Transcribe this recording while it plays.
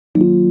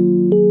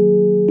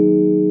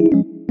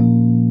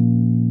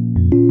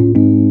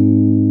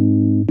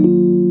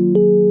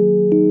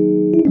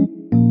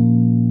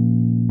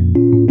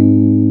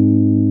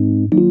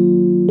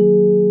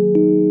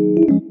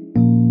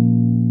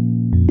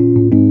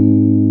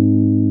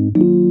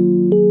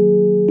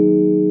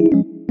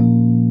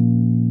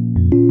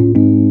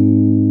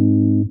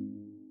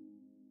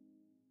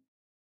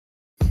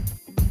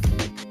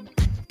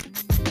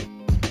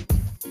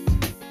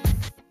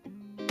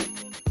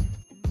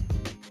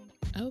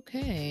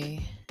Okay.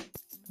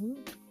 Ooh,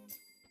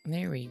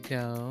 there we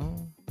go.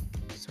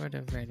 Sort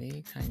of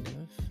ready, kind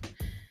of.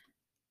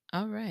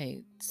 All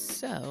right.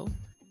 So,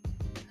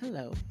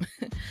 hello.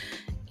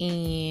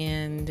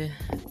 And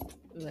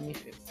let me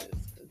fix this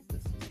because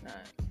this is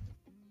not.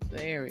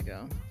 There we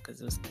go.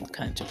 Because it was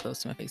kind of too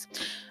close to my face.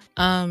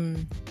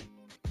 Um.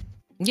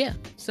 Yeah.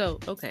 So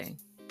okay.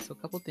 So a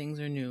couple things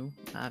are new,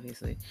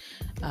 obviously.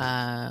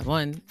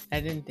 One, I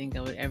didn't think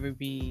I would ever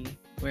be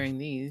wearing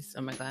these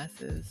on my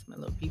glasses, my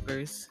little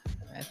peepers.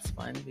 That's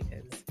fun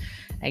because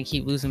I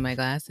keep losing my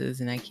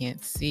glasses and I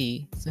can't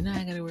see. So now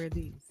I gotta wear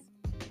these.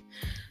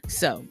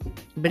 So,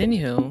 but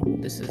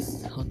anywho, this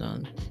is, hold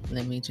on.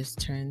 Let me just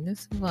turn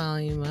this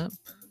volume up.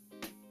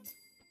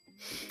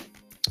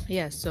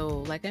 Yeah, so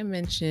like I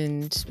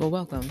mentioned, well,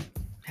 welcome.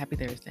 Happy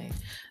Thursday.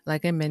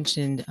 Like I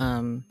mentioned,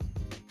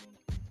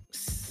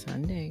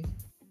 Sunday,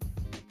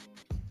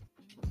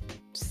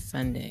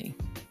 Sunday,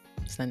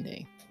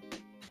 Sunday,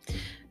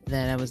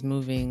 that I was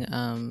moving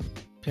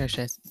Pure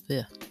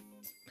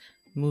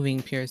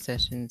moving Pure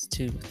Sessions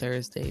to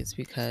Thursdays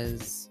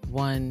because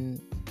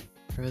one,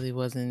 I really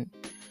wasn't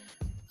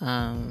wait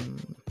a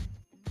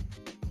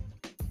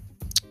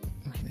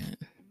minute.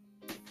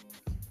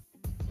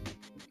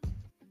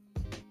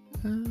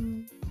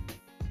 Um,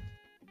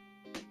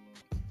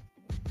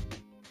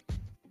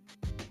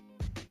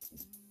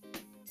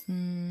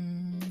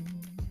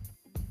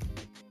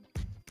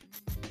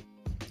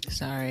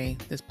 Sorry,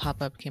 this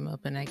pop-up came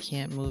up and I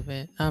can't move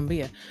it. But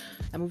yeah,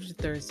 I moved to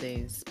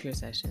Thursdays, Pure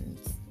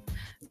Sessions,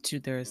 to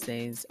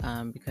Thursdays,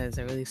 because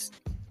I really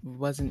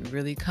wasn't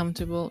really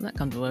comfortable. Not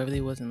comfortable. I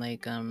really wasn't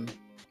like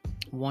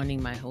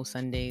wanting my whole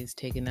Sundays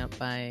taken up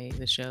by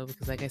the show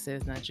because, like I said,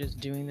 it's not just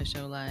doing the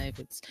show live.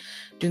 It's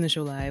doing the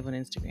show live on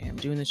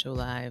Instagram, doing the show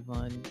live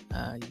on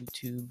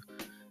YouTube,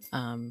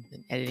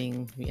 then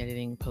editing,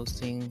 re-editing,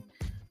 posting.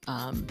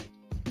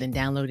 Then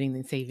downloading,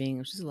 then saving. It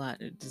was just a lot.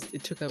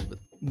 It took up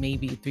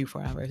maybe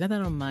 3-4 hours. Not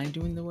that I don't mind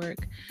doing the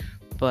work,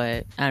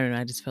 but I don't know.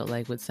 I just felt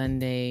like with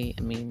Sunday,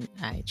 I mean,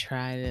 I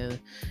try to,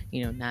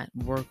 not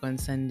work on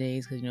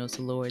Sundays because it's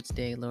the Lord's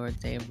Day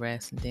of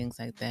rest and things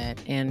like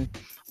that. And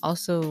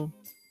also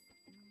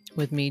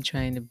with me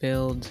trying to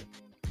build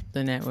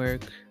the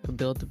network,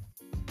 or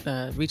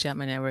reach out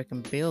my network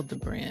and build the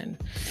brand,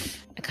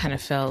 I kind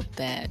of felt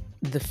that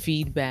the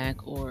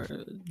feedback, or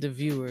the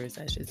viewers,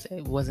 I should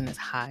say, wasn't as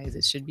high as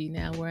it should be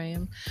now where I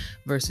am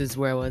versus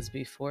where I was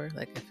before.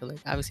 Like, I feel like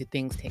obviously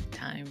things take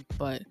time,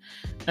 but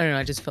I don't know.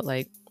 I just felt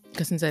like,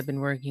 because since I've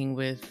been working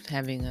with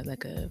having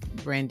a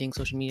branding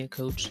social media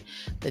coach,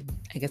 that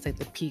I guess like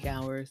the peak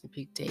hours, the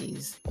peak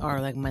days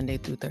are like Monday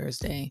through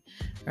Thursday,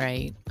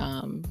 right?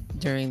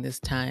 During this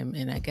time.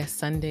 And I guess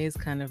Sunday is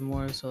kind of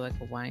more so like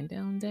a wind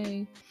down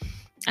day.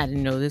 I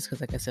didn't know this because,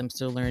 like I said, I'm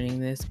still learning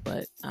this,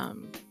 but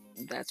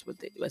that's what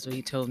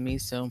he told me.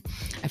 So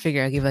I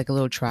figure I'll give like a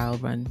little trial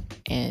run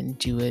and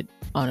do it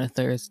on a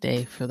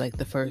Thursday for like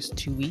the first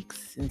 2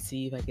 weeks and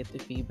see if I get the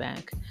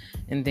feedback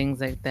and things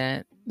like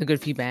that, the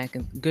good feedback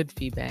and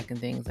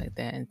things like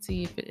that, and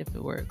see if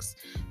it works.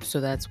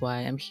 So that's why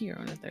I'm here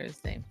on a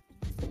Thursday.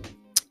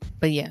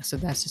 But yeah, so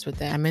that's just what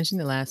that I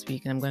mentioned it last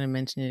week, and I'm going to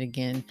mention it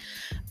again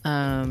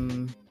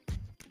on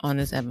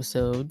this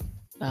episode.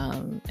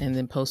 And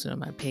then post it on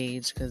my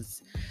page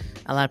because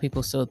a lot of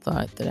people still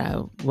thought that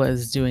I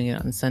was doing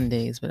it on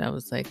Sundays, but I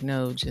was like,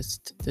 no,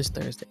 just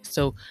Thursday.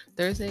 So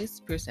Thursdays,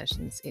 Pure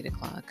Sessions, 8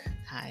 o'clock.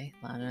 Hi,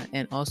 Lana.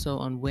 And also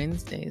on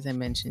Wednesdays, I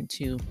mentioned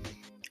too,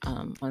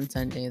 on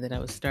Sunday, that I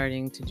was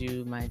starting to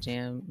do my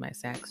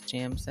sax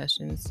jam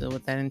sessions. So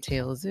what that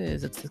entails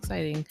is, it's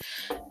exciting.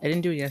 I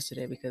didn't do it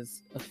yesterday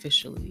because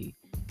officially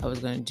I was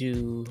going to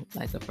do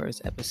like a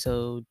first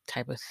episode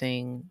type of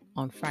thing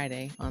on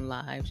Friday on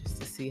live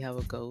just to see how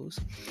it goes.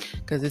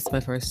 Because it's my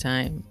first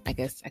time, I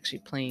guess, actually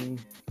playing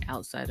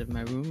outside of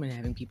my room and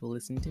having people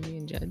listen to me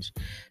and judge.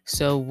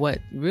 So, what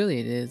really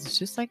it is, it's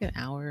just like an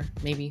hour,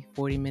 maybe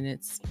 40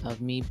 minutes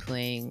of me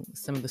playing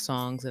some of the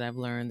songs that I've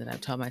learned, that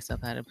I've taught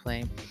myself how to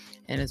play,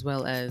 and as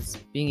well as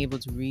being able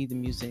to read the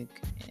music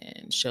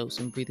and show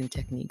some breathing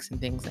techniques and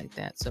things like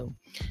that. So,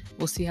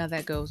 we'll see how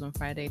that goes on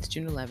Friday. It's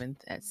June 11th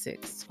at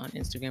 6 on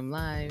Instagram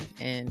Live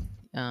and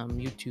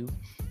YouTube.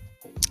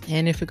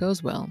 And if it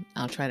goes well,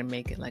 I'll try to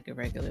make it like a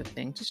regular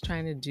thing. Just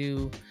trying to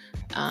do,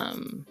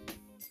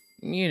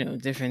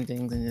 different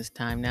things in this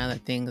time now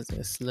that things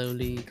are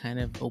slowly kind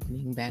of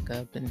opening back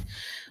up and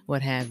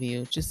what have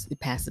you. Just it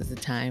passes the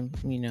time.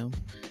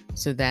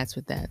 So that's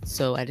what that.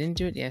 So I didn't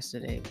do it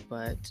yesterday,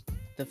 but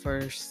the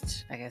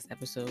first, I guess,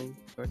 episode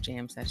or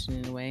jam session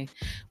in a way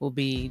will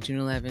be June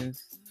 11th,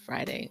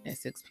 Friday at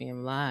 6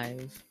 p.m.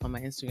 live on my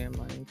Instagram,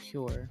 Lana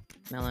Pure,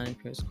 not Lana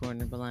Pure's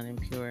Corner, but Lana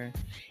Pure,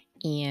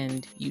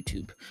 and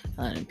YouTube,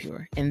 and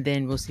Pure. And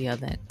then we'll see how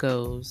that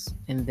goes.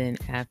 And then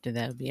after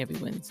that will be every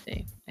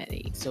Wednesday at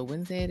 8. So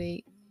Wednesday at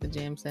 8, the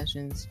jam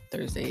sessions,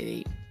 Thursday at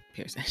 8,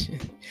 Pure session.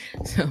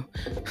 So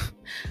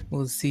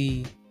we'll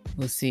see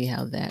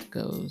how that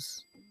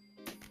goes.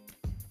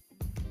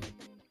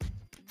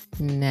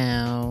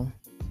 Now,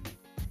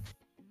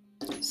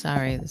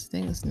 sorry, this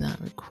thing is not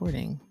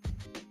recording.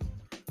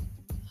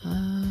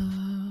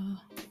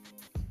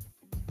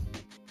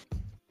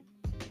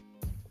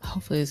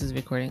 Hopefully this is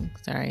recording.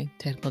 Sorry,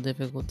 technical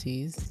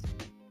difficulties.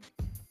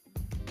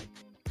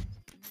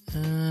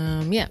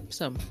 Yeah,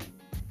 so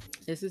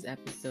this is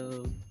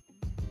episode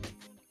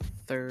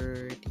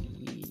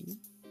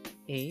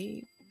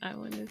 38, I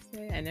want to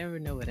say. I never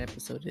know what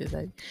episode it is,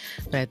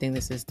 but I think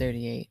this is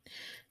 38.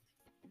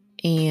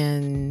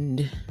 And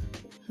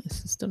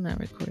this is still not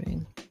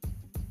recording.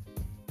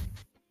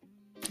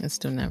 It's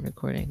still not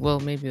recording. Well,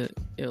 maybe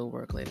it'll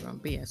work later on.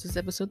 But yeah, this is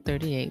episode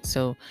 38.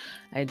 So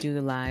I do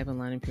the live on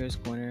Line and Pure's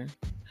Corner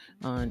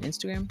on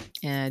Instagram,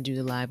 and I do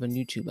the live on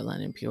YouTube at Line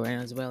and Pure,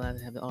 and as well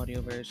as I have the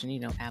audio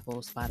version, Apple,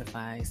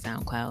 Spotify,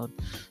 SoundCloud,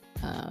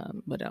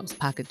 what else?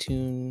 Pocket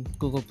Tune,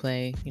 Google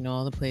Play,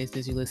 all the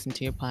places you listen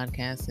to your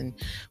podcasts. And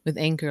with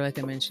Anchor, like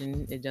I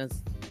mentioned, it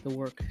does the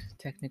work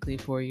technically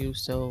for you.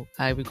 So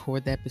I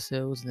record the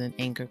episodes, and then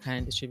Anchor kind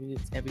of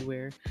distributes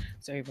everywhere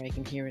so everybody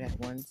can hear it at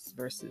once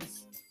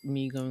versus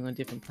me going on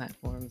different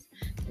platforms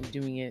and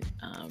doing it,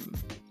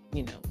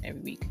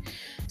 every week.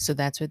 So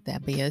that's with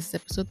that. But yeah, this is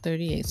episode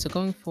 38. So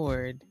going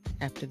forward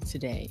after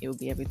today, it will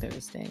be every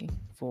Thursday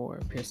for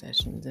Pure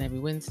Sessions and every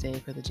Wednesday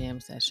for the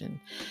Jam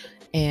Session.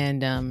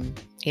 And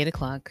 8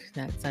 o'clock,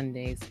 not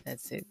Sundays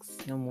at 6.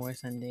 No more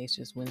Sundays,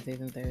 just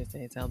Wednesdays and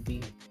Thursdays. I'll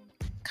be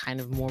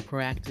kind of more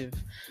proactive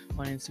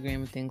on Instagram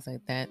and things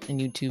like that, and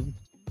YouTube.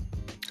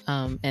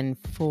 And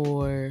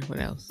for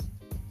what else?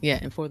 Yeah,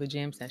 and for the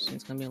Jam Session,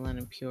 it's going to be on Line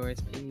and Pure's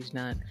page,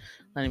 not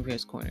Line and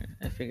Pure's Corner.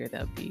 I figured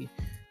that would be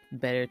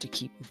better to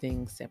keep the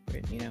things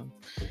separate,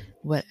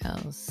 What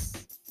else?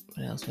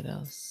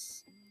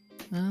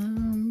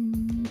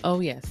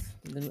 Oh yes,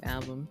 the new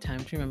album,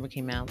 Time to Remember,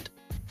 came out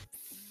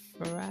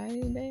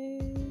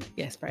Friday.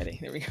 Yes, Friday.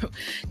 There we go.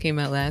 Came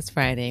out last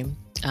Friday.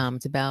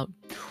 It's about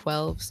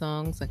 12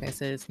 songs. Like I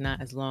said, it's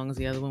not as long as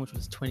the other one, which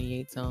was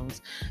 28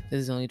 songs. This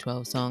is only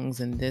 12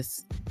 songs, and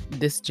this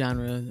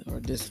genre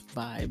or this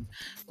vibe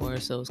more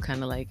so is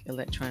kind of like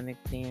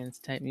electronic dance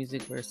type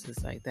music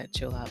versus like that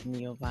chill out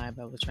neo vibe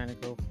I was trying to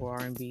go for,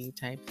 R&B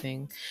type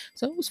thing.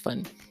 So it was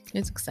fun.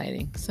 It's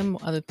exciting. Some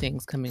other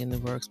things coming in the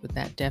works, but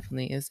that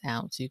definitely is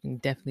out. So you can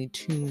definitely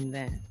tune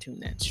that,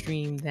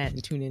 stream that,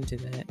 and tune into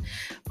that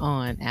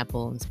on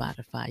Apple and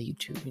Spotify,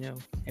 YouTube,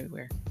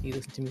 everywhere you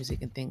listen to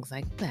music and things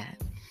like that.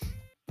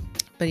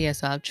 But yeah,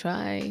 so I'll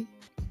try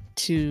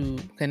to,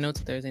 I know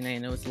it's Thursday night, I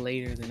know it's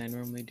later than I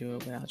normally do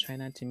it, but I'll try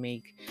not to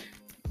make,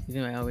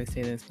 I always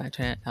say this, but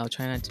I'll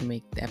try not to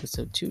make the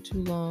episode too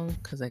long,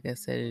 because like I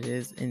said, it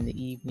is in the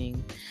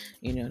evening,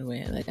 the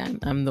way, like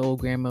I'm the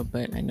old grandma,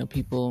 but I know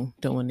people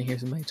don't want to hear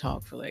somebody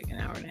talk for like an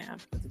hour and a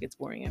half, because it gets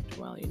boring after a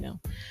while,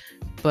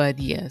 But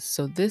yes,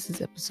 so this is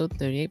episode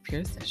 38,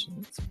 Pure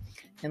Sessions.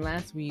 And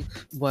last week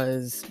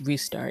was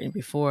Restart. And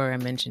before I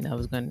mentioned I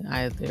was going to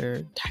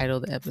either title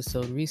the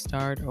episode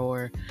Restart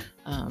or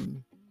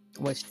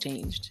What's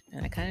Changed.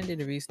 And I kind of did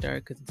a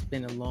restart because it's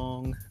been a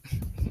long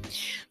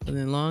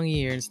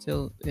year and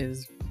still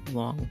is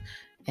long.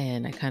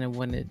 And I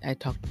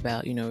talked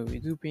about,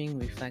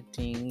 regrouping,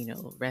 reflecting,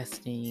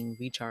 resting,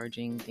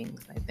 recharging,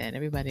 things like that.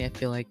 Everybody I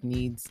feel like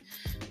needs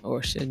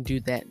or should do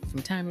that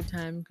from time to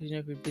time, because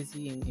if you're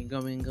busy and you're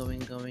going,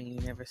 and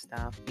you never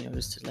stop,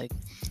 just to like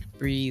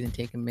breathe and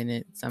take a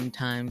minute.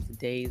 Sometimes the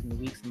days and the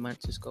weeks and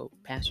months just go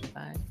past you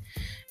by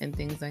and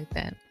things like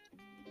that.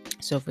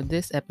 So for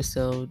this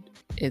episode,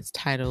 it's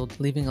titled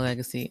Leaving a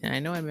Legacy. And I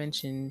know I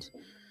mentioned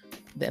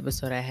the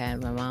episode I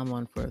had my mom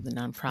on for the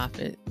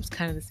nonprofit. It was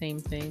kind of the same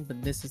thing,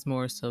 but this is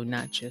more so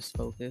not just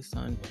focused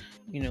on,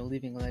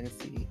 leaving a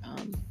legacy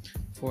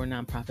for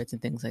nonprofits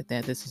and things like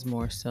that. This is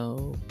more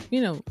so,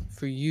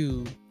 for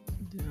you,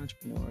 the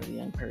entrepreneur, the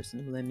young person,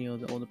 the millennial,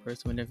 the older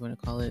person, whatever you want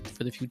to call it,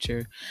 for the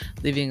future,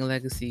 leaving a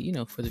legacy,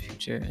 for the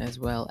future, as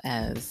well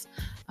as,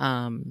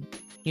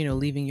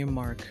 leaving your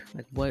mark,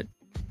 like what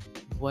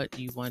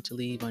you want to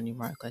leave on your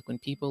mark. Like when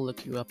people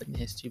look you up in the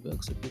history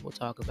books or people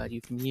talk about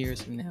you from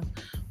years from now,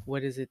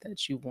 what is it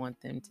that you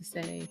want them to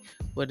say?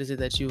 What is it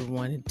that you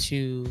wanted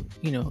to,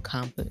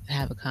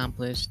 have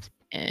accomplished,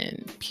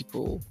 and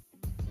people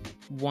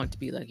want to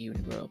be like you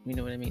and grow up? You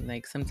know what I mean?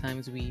 Like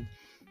sometimes we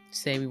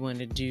say we want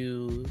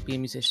to be a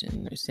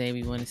musician, or say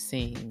we want to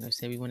sing, or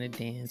say we want to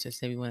dance, or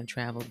say we want to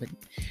travel, but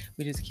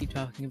we just keep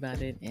talking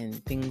about it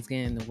and things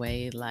get in the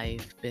way,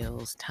 life,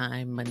 bills,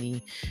 time,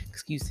 money,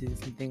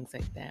 excuses, and things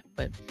like that.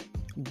 But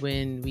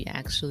when we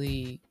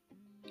actually,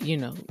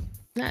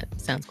 not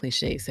sounds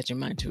cliche, set your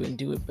mind to it and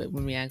do it, but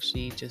when we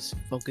actually just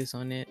focus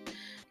on it,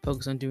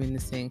 focus on doing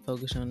this thing,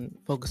 focus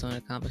on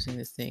accomplishing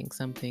this thing,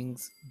 some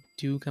things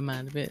do come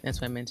out of it. That's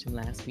what I mentioned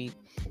last week.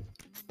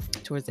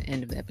 Towards the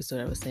end of the episode,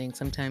 I was saying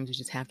sometimes you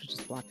just have to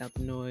just block out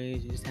the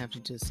noise. You just have to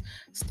just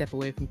step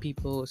away from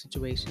people or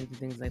situations and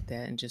things like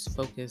that, and just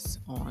focus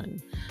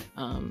on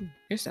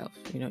yourself,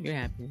 your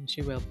happiness,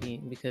 your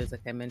well-being. Because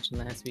like I mentioned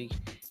last week,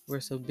 we're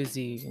so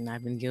busy, and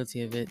I've been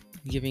guilty of it,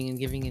 giving and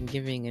giving and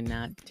giving, and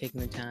not taking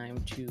the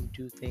time to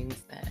do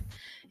things that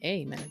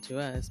A, matter to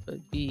us, but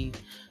B,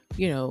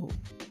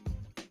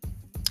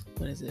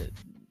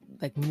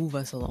 like move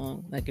us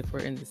along. Like if we're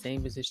in the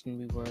same position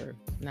we were,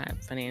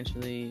 not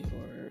financially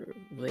or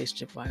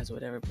relationship wise or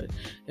whatever. But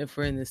if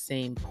we're in the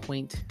same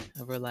point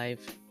of our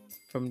life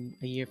from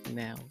a year from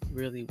now,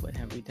 really, what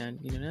have we done?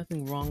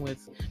 Nothing wrong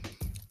with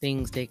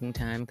things taking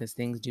time, because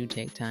things do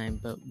take time.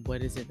 But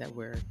what is it that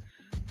we're,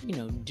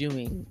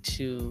 doing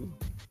to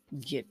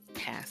get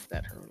past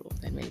that hurdle? If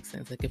that makes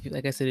sense. Like, if you,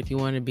 like I said, if you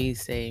want to be,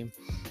 say,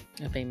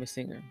 a famous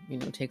singer,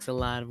 it takes a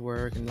lot of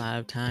work and a lot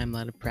of time, a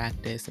lot of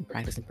practice and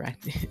practice and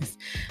practice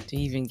to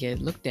even get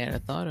looked at or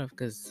thought of,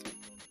 because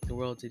the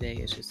world today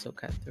is just so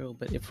cutthroat.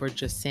 But if we're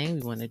just saying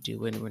we want to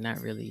do it and we're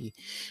not really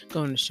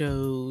going to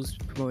shows,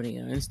 promoting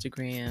it on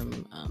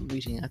Instagram,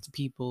 reaching out to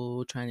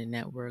people, trying to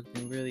network,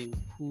 then really,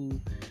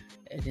 who,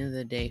 at the end of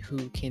the day,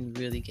 who can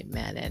really get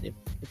mad at it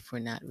if we're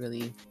not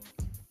really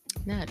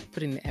not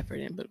putting the effort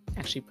in, but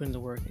actually putting the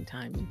work and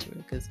time into it?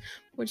 Because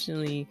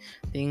fortunately,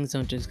 things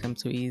don't just come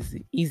so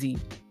easy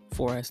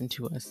for us and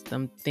to us.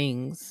 Some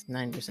things,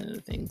 90% of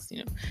the things,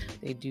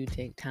 they do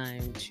take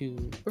time to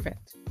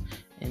perfect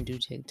and do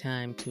take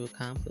time to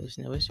accomplish.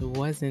 And I wish it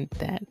wasn't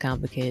that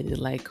complicated,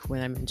 like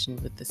when I mentioned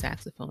with the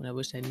saxophone. I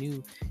wish I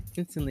knew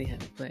instantly how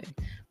to play.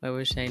 I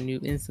wish I knew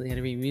instantly how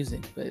to read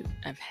music, but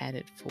I've had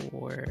it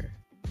for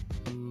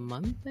a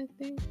month, I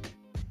think.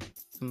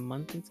 A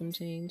month and some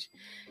change,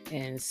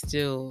 and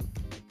still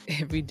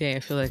every day I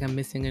feel like I'm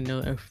missing a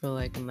note. I feel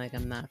like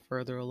I'm not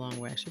further along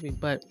where I should be.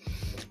 But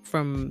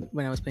from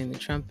when I was playing the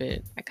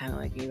trumpet, I kind of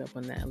like gave up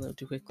on that a little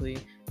too quickly.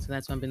 So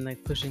that's why I've been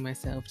like pushing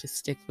myself to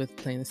stick with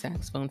playing the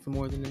saxophone for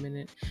more than a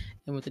minute.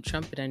 And with the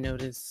trumpet, I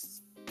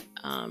noticed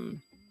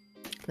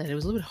that it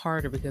was a little bit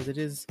harder because it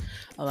is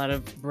a lot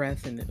of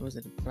breath. And was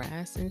it a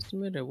brass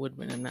instrument or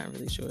woodwind? I'm not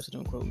really sure, so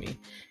don't quote me.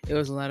 It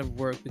was a lot of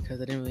work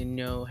because I didn't really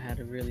know how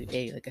to really,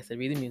 like I said,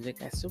 read the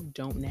music. I still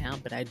don't now,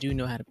 but I do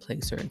know how to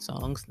play certain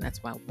songs, and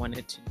that's why I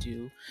wanted to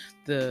do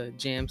the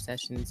jam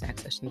session,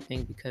 sax session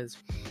thing, because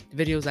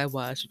the videos I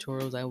watch,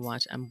 tutorials I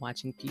watch, I'm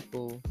watching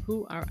people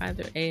who are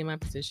either A, in my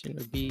position,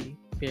 or B,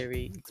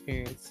 very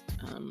experienced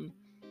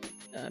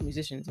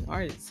musicians and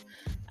artists.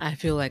 I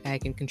feel like I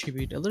can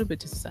contribute a little bit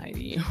to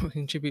society, or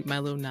contribute my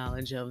little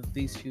knowledge of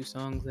these few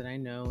songs that I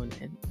know,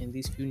 and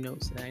these few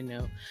notes that I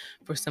know,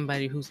 for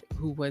somebody who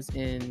was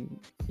in,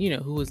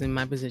 who was in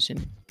my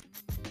position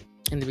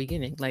in the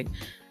beginning. Like,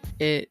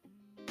 it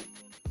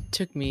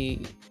took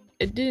me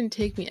it didn't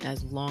take me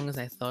as long as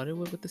I thought it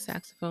would with the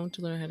saxophone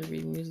to learn how to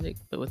read music,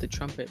 but with the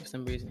trumpet, for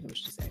some reason, it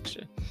was just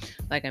extra.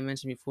 Like I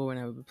mentioned before, when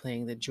I would be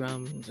playing the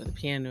drums or the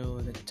piano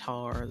or the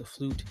guitar or the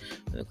flute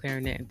or the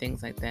clarinet and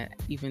things like that,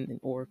 even in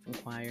organ,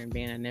 choir, and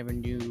band, I never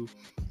knew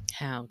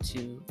how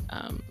to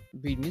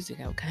read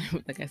music. I would kind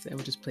of, like I said, I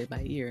would just play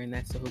by ear, and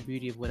that's the whole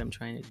beauty of what I'm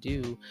trying to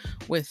do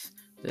with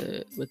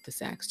the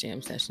sax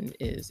jam session.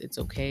 Is it's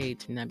okay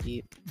to not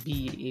be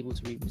able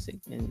to read music,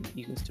 and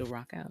you can still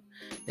rock out.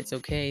 It's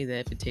okay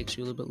that if it takes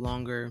you a little bit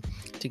longer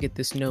to get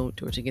this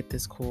note or to get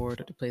this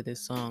chord or to play this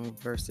song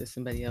versus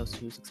somebody else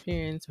who's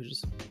experienced or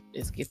just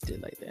is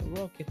gifted like that.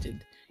 We're all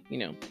gifted,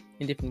 in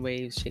different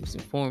ways, shapes,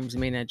 and forms. It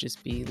may not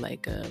just be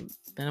like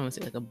I don't want to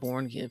say like a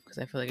born gift, because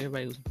I feel like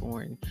everybody who's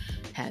born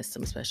has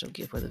some special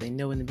gift, whether they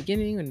know in the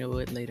beginning or know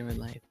it later in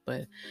life.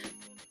 But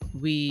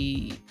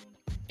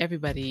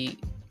everybody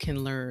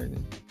can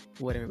learn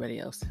what everybody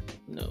else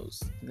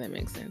knows. If that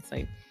makes sense.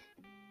 Like,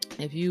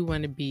 if you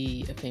want to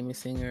be a famous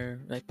singer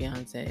like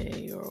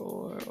Beyonce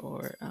or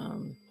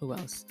who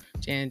else,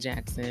 Janet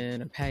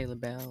Jackson or Patti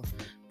LaBelle,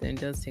 then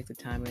it does take the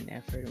time and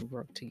effort and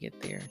work to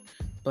get there.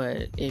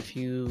 But if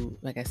you,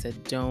 like I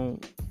said,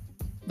 don't,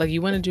 like,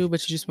 you want to do it,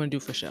 but you just want to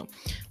do it for show.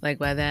 Like,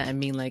 by that I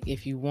mean, like,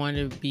 if you want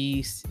to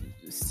be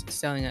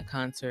selling at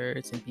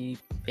concerts and be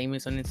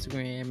famous on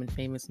Instagram and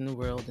famous in the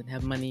world and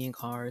have money and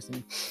cars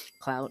and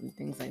clout and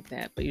things like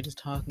that, but you're just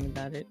talking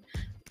about it,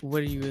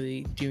 what are you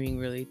really doing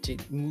really to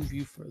move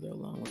you further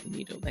along with the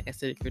needle? Like I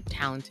said, if you're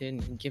talented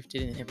and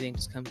gifted and everything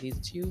just comes easy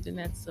to you, then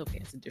that's okay.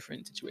 It's a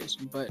different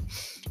situation. But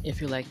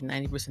if you're like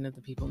 90% of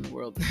the people in the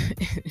world,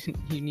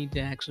 you need to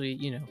actually,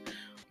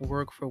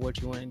 work for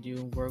what you want to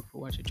do and work for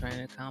what you're trying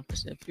to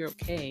accomplish. If you're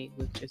okay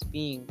with just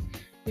being,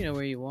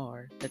 where you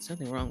are, that's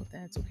nothing wrong with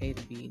that. It's okay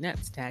to be not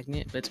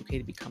stagnant, but it's okay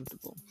to be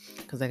comfortable.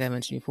 Because like I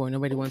mentioned before,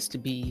 nobody wants to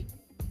be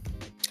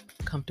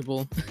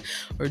comfortable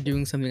or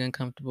doing something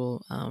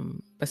uncomfortable.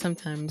 But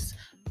sometimes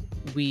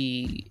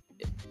we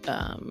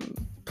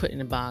put in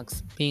a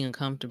box being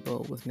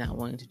uncomfortable with not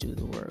wanting to do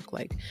the work,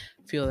 like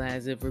feel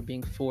as if we're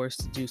being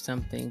forced to do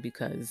something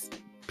because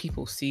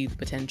people see the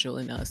potential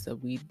in us that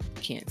we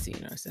can't see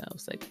in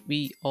ourselves. Like,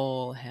 we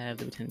all have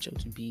the potential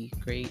to be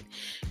great.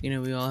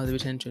 We all have the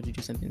potential to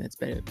do something that's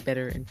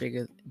better and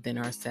bigger than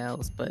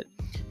ourselves. But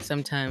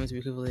sometimes we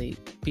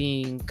equate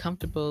being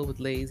comfortable with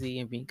lazy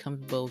and being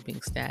comfortable with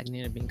being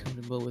stagnant and being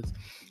comfortable with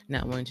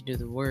not wanting to do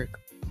the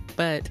work.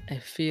 But I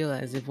feel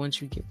as if once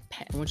you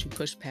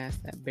push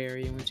past that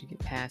barrier, once you get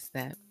past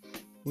that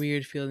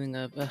weird feeling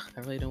of, ugh, I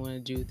really don't want to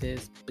do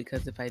this,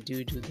 because if I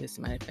do this,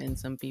 it might offend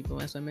some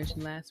people. As I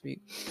mentioned last week,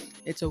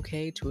 it's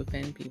okay to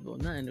offend people,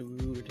 not in a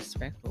rude or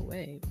disrespectful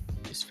way,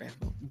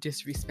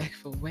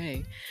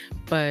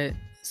 but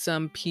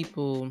some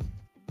people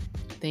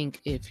think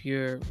if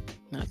you're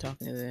not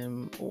talking to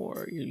them,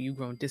 or you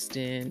grown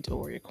distant,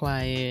 or you're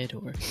quiet,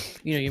 or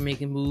you're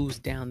making moves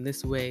down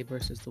this way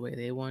versus the way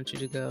they want you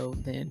to go,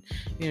 then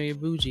you're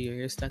bougie, or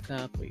you're stuck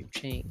up, or you've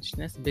changed.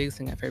 And that's the biggest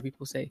thing I've heard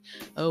people say.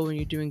 Oh, when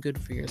you're doing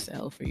good for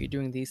yourself, or you're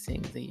doing these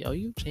things, then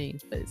you've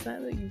changed. But it's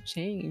not that you've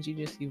changed, you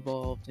just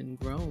evolved and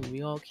grown.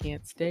 We all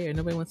can't stay, or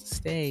nobody wants to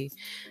stay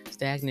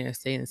stagnant or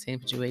stay in the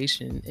same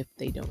situation if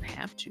they don't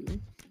have to,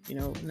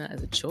 not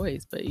as a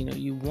choice, but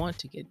you want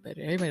to get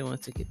better. Everybody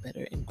wants to get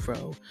better and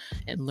grow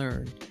and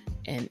learn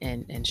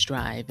and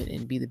strive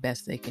and be the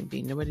best they can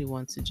be. Nobody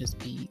wants to just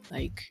be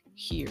like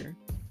here,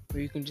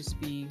 where you can just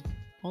be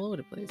all over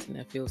the place. And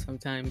I feel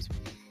sometimes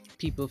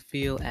people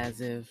feel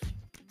as if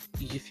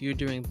you're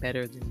doing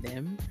better than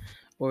them,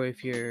 or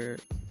if you're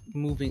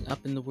moving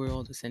up in the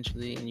world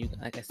essentially, and you,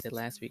 like I said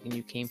last week, and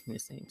you came from the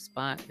same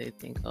spot, they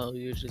think, oh,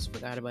 you just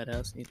forgot about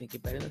us and you think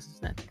you're better than us.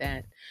 It's not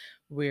that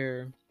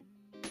we're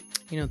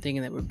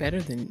thinking that we're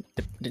better than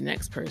the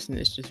next person.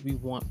 It's just we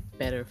want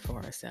better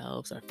for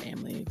ourselves, our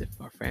family,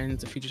 our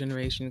friends, the future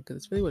generation, because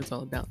it's really what it's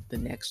all about, the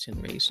next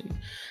generation.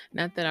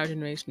 Not that our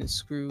generation is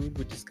screwed,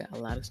 we just got a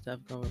lot of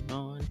stuff going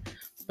on,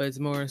 but it's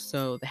more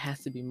so there has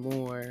to be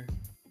more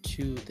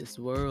to this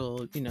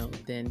world,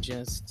 than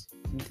just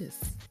this.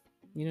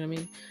 You know what I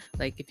mean?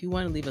 Like, if you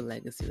want to leave a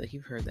legacy, like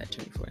you've heard that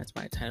term before, that's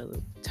why I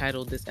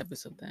titled this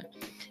episode that.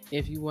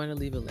 If you want to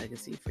leave a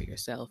legacy for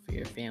yourself, for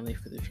your family,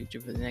 for the future,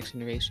 for the next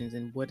generations,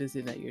 and what is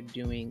it that you're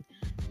doing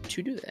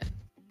to do that?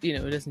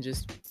 It doesn't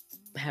just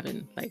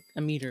having like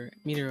a meter,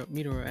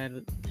 or I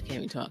can't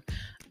even talk.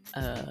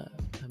 Not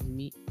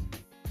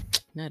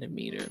a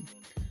meter.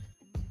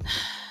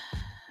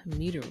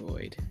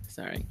 Meteoroid,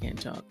 sorry, I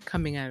can't talk,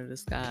 coming out of the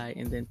sky,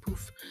 and then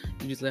poof,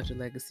 you just left a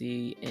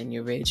legacy and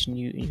you're rich and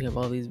you have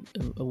all these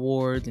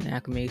awards and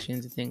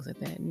acclamations and things like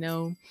that.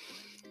 No,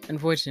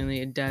 unfortunately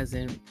it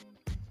doesn't.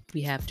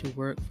 We have to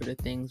work for the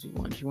things we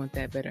want. If you want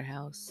that better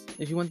house,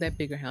 if you want that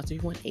bigger house, if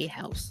you want a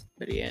house,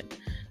 better yet,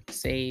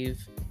 save,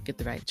 get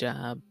the right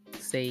job,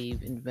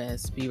 save,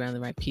 invest, be around the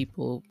right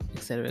people,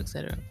 etc.,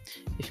 etc.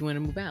 If you want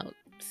to move out,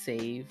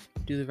 save,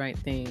 do the right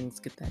things,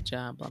 get that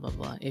job, blah blah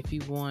blah. If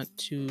you want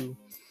to,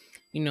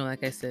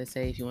 like I said,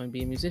 say if you want to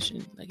be a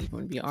musician, like if you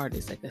want to be an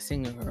artist, like a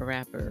singer or a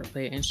rapper or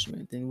play an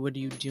instrument, then what are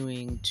you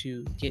doing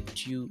to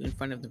get you in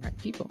front of the right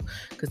people?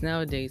 Because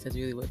nowadays that's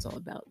really what it's all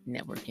about,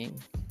 networking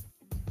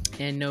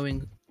and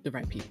knowing the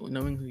right people,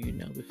 knowing who you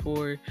know.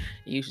 Before, it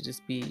used to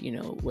just be,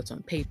 what's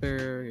on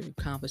paper, your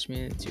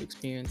accomplishments, your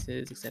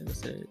experiences, etc.,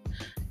 etc.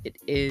 It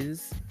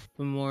is,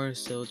 but more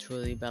so it's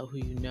really about who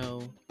you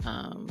know,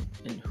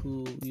 and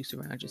who you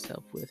surround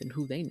yourself with, and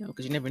who they know,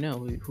 because you never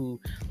know who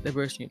the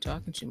person you're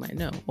talking to might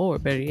know. Or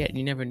better yet,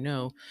 you never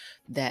know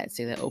that,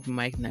 say, that open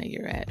mic night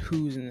you're at,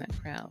 who's in that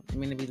crowd. It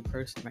may not be the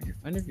person right in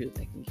front of you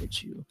that can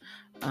get you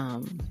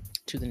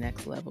to the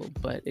next level,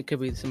 but it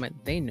could be somebody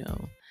they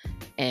know.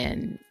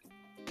 And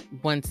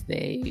once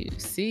they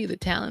see the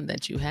talent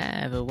that you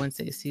have, or once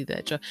they see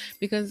that,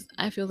 because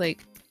I feel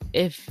like,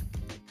 if,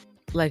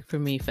 like for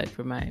me,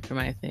 for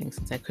my thing,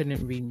 since I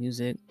couldn't read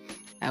music,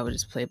 I would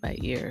just play by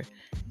ear.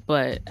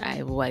 But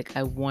I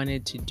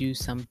wanted to do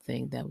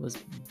something that was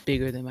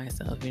bigger than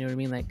myself. You know what I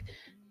mean? Like,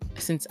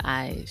 since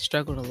I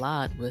struggled a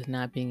lot with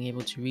not being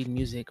able to read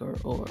music or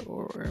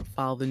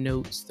follow the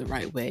notes the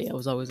right way, I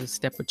was always a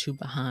step or two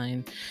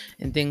behind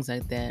and things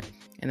like that.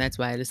 And that's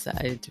why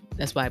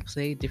I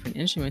played different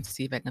instruments to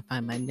see if I can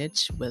find my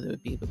niche, whether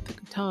it be with the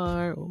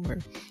guitar or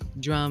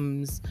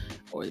drums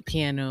or the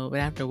piano. But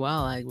after a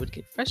while, I would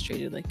get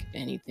frustrated, like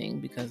anything,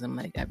 because I'm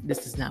like,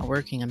 this is not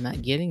working. I'm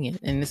not getting it.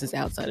 And this is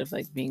outside of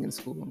like being in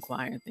school and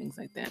choir and things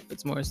like that. But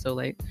it's more so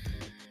like,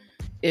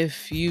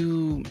 if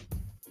you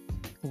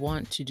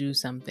want to do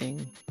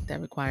something that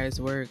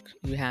requires work,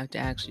 you have to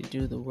actually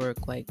do the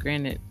work. Like,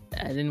 granted,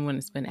 I didn't want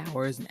to spend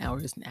hours and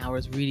hours and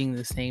hours reading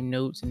the same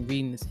notes and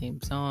reading the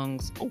same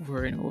songs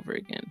over and over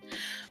again.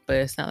 But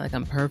it's not like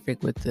I'm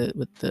perfect with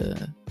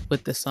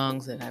the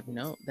songs that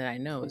I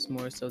know. It's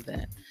more so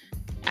that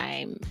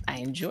I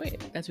enjoy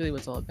it. That's really what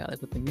it's all about.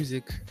 Like with the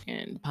music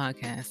and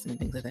podcasts and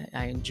things like that,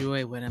 I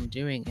enjoy what I'm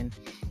doing, and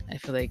I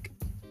feel like,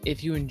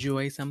 if you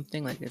enjoy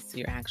something, like it's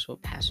your actual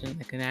passion,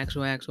 like an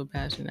actual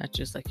passion, not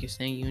just like you're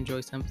saying you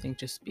enjoy something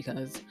just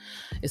because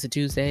it's a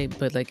Tuesday,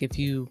 but like if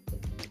you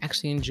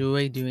actually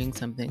enjoy doing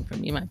something, for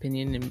me, in my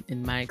opinion,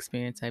 in my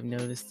experience, I've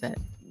noticed that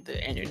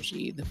the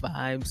energy, the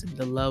vibes, and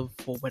the love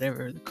for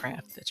whatever the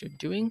craft that you're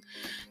doing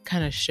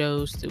kind of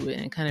shows through it,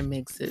 and kind of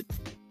makes it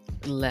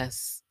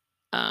less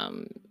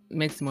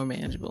makes it more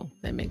manageable.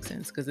 That makes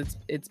sense, because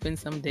it's been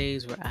some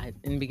days where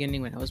in the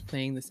beginning, when I was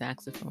playing the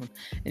saxophone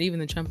and even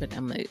the trumpet,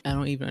 I'm like, I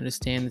don't even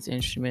understand this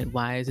instrument.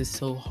 Why is it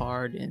so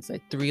hard? And it's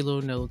like 3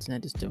 little notes and I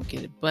just don't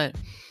get it. But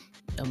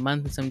a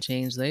month and some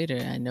change later,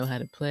 I know how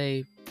to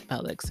play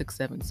about like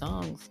 6-7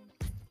 songs,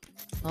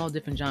 all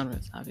different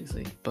genres,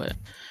 obviously, but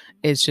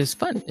it's just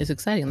fun. It's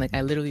exciting. Like,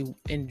 I literally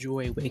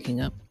enjoy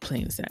waking up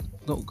playing the sax,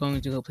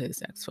 going to go play the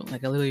saxophone.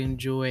 Like, I literally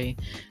enjoy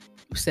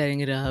setting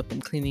it up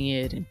and cleaning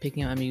it and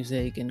picking out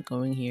music and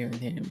going here and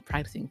there and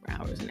practicing for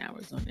hours and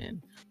hours on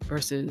end,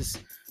 versus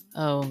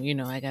oh,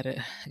 I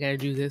gotta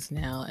do this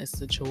now. It's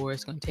a chore.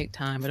 It's gonna take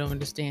time. I don't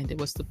understand it.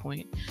 What's the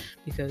point?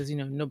 Because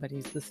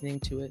nobody's listening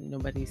to it.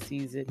 Nobody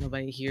sees it.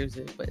 Nobody hears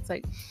it. But it's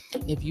like,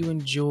 if you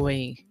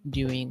enjoy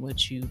doing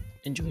what you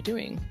enjoy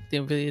doing,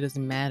 then really it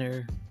doesn't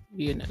matter.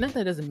 Not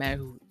that it doesn't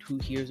matter who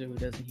hears or who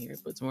doesn't hear,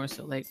 but it's more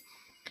so like,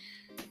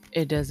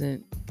 it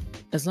doesn't.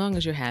 As long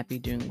as you're happy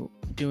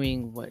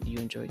doing what you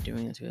enjoy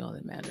doing, that's really all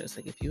that matters.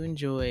 Like, if you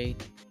enjoy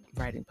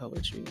writing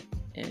poetry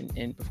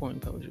and performing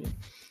poetry,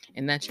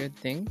 and that's your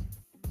thing,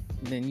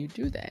 then you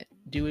do that.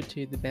 Do it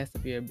to the best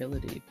of your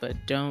ability, but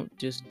don't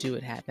just do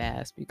it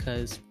half-assed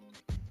because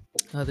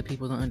other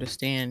people don't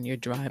understand your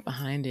drive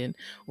behind it,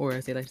 or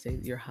as they like to say,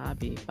 your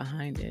hobby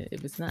behind it.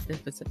 If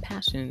it's a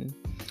passion,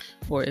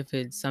 or if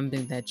it's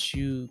something that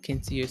you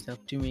can see yourself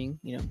doing,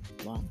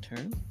 long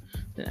term,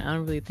 then I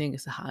don't really think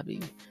it's a hobby.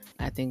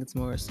 I think it's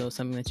more so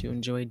something that you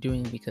enjoy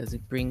doing because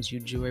it brings you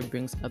joy,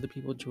 brings other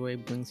people joy,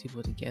 brings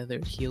people together,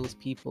 it heals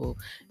people.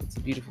 It's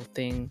a beautiful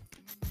thing.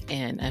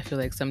 And I feel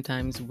like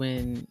sometimes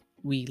when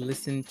we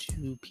listen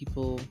to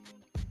people,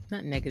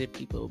 not negative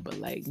people, but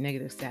like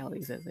negative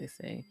Sallies, as they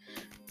say,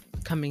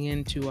 coming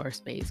into our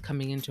space,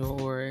 coming into our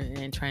aura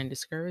and trying to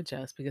discourage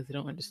us because they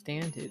don't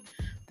understand it,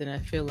 then I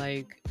feel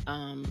like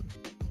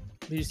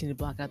we just need to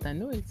block out that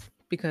noise,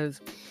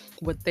 because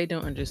what they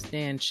don't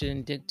understand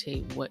shouldn't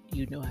dictate what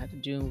you know how to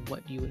do and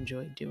what you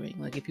enjoy doing.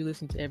 Like, if you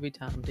listen to every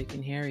Tom, Dick,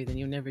 and Harry, then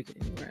you'll never get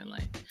anywhere in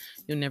life.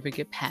 You'll never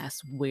get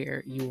past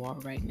where you are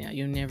right now.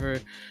 You'll never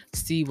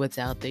see what's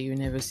out there. You'll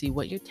never see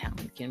what your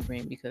talent can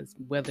bring, because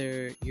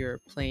whether you're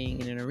playing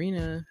in an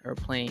arena or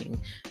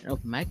playing an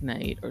open mic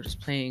night or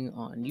just playing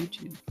on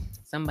YouTube,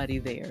 somebody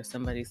there,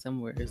 somebody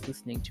somewhere is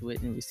listening to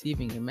it and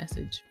receiving your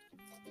message,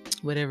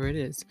 whatever it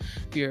is.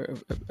 If you're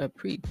a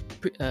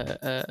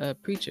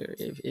preacher,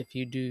 if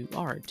you do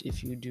art,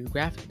 if you do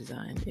graphic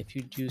design, if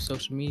you do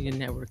social media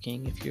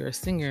networking, if you're a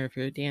singer, if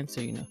you're a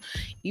dancer,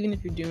 even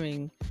if you're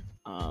doing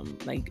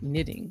like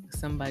knitting,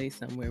 somebody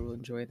somewhere will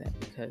enjoy that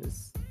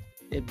because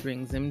it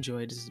brings them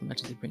joy just as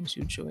much as it brings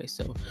you joy.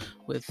 So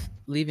with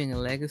leaving a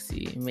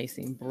legacy, it may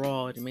seem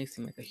broad, it may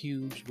seem like a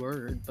huge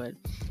word, but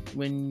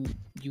when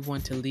you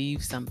want to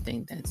leave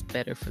something that's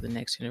better for the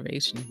next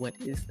generation, what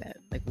is that?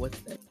 Like, what's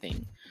that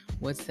thing?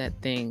 What's that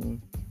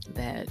thing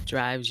that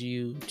drives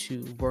you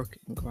to work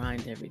and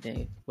grind every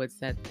day? What's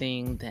that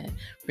thing that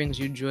brings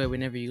you joy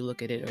whenever you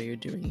look at it or you're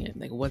doing it?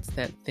 Like, what's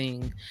that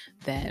thing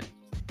that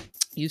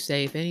you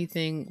say, if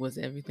anything was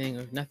everything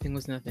or if nothing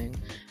was nothing,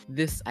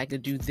 I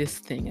could do this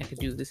thing, I could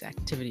do this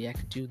activity, I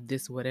could do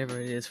this, whatever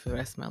it is, for the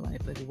rest of my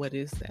life? Like, what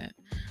is that?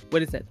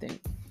 What is that thing?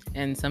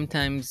 And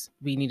sometimes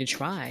we need to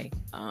try.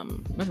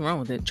 Nothing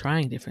wrong with it,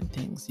 trying different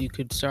things. You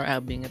could start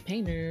out being a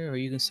painter, or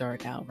you can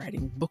start out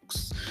writing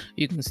books.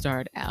 You can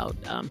start out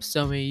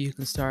sewing. You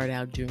can start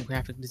out doing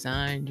graphic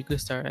design. You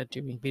could start out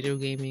doing video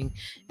gaming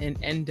and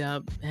end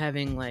up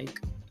having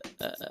like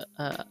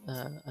a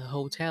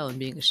hotel and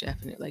being a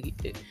chef in it.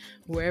 Like,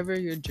 wherever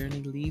your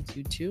journey leads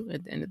you to,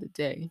 at the end of the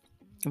day,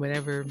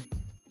 whatever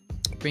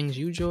brings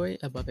you joy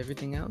above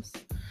everything else,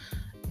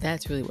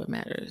 that's really what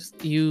matters.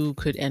 You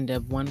could end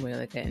up one way,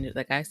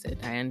 like I said,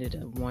 I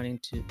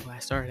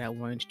started out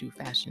wanting to do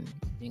fashion,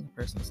 being a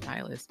personal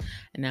stylist,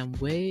 and I'm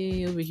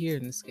way over here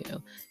in the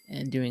scale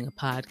and doing a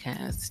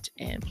podcast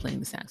and playing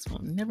the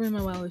saxophone. Never in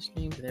my wildest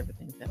dreams did I ever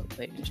think that I would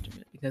play an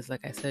instrument, because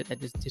like I said, I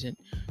just didn't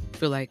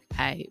feel like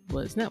I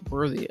was not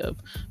worthy of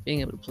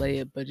being able to play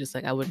it, but just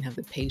like I wouldn't have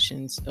the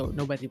patience, or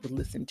nobody would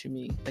listen to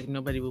me. Like,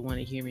 nobody would want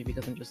to hear me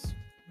because I'm just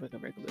like a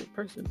regular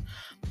person.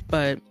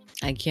 But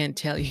I can't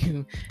tell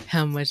you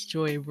how much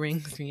joy it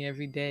brings me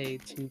every day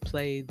to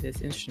play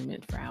this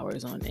instrument for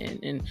hours on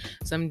end. And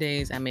some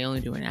days I may only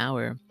do an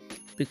hour,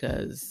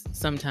 because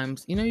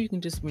sometimes, you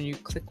can just, when you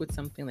click with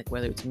something, like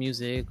whether it's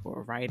music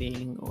or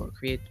writing or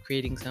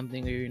creating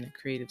something, or you're in a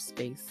creative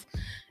space,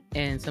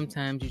 and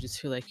sometimes you just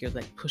feel like you're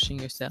like pushing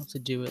yourself to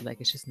do it,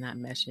 like it's just not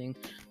meshing.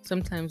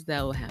 Sometimes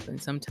that will happen.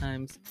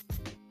 Sometimes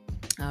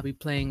I'll be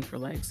playing for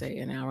like, say,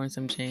 an hour and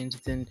some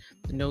change, then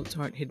the notes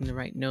aren't hitting the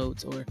right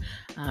notes, or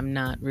I'm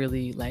not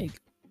really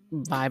like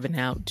vibing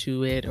out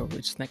to it, or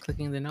it's just not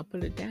clicking. Then I'll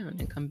put it down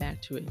and come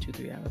back to it in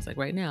 2-3 hours. Like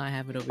right now, I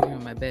have it over here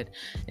on my bed.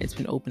 It's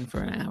been open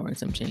for an hour and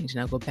some change, and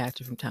I'll go back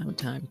to it from time to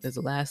time, because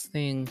the last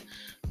thing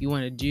you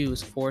want to do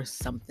is force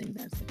something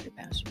that's like your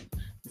passion.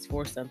 It's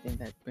force something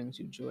that brings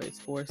you joy. It's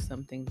force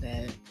something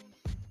that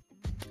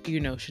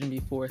shouldn't be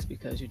forced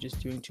because you're just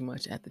doing too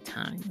much at the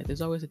time. Like,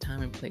 there's always a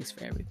time and place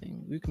for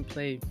everything. You can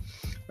play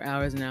for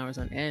hours and hours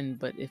on end,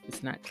 but if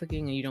it's not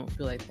clicking and you don't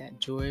feel like that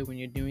joy when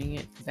you're doing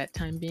it, for that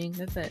time being,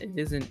 it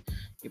isn't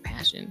your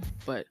passion.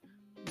 But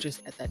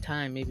just at that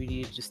time, maybe you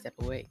need to just step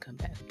away and come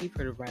back. You've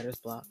heard of writer's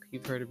block,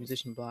 you've heard of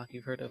musician block,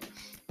 you've heard of,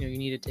 you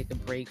need to take a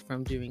break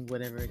from doing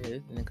whatever it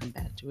is and then come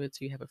back to it,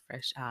 so you have a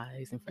fresh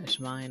eyes and fresh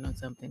mind on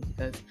something.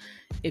 Because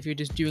if you're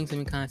just doing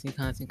something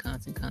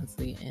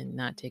constantly and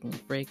not taking a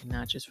break and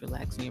not just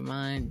relaxing your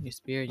mind, your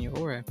spirit, and your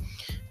aura,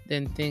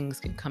 then things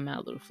can come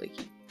out a little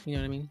flaky. You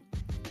know what I mean?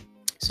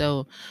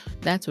 So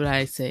that's what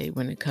I say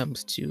when it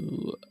comes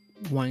to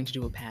wanting to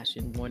do a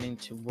passion, wanting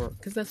to work,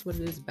 because that's what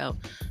it is about.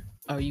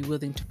 are you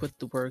willing to put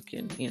the work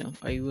in?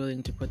 Are you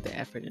willing to put the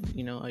effort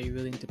in? Are you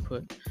willing to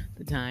put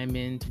the time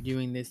into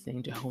doing this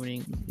thing, to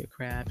honing your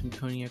craft and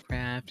toning your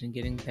craft and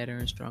getting better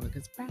and stronger?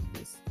 Because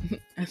practice.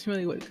 That's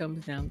really what it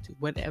comes down to,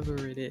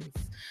 whatever it is.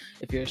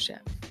 If you're a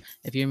chef,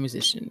 if you're a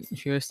musician,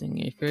 if you're a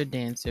singer, if you're a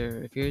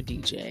dancer, if you're a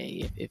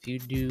DJ, if you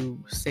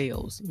do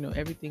sales,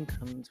 everything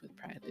comes with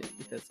practice.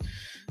 Because,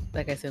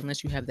 like I said,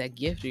 unless you have that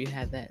gift or you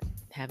have that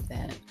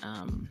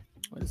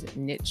what is it,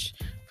 niche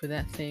for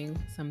that thing,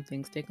 some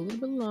things take a little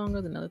bit longer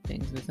than other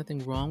things, and there's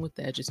nothing wrong with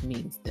that. It just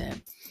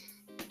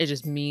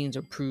means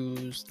or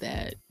proves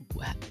that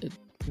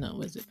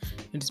no, is it?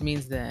 It just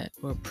means that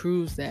or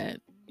proves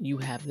that you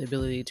have the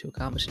ability to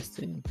accomplish this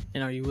thing,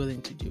 and are you willing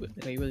to do it?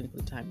 Like, are you willing to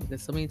put the time?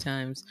 Because so many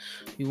times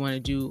we want to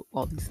do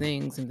all these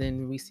things, and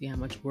then we see how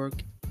much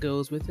work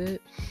goes with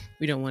it,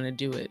 we don't want to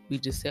do it. We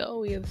just say,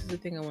 oh yeah, this is the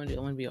thing I want to do.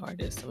 I want to be an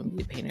artist. I want to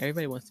be a painter.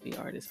 Everybody wants to be an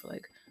artist, but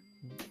like,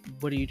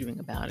 what are you doing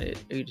about it?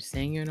 Are you just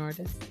saying you're an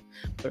artist?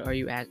 But are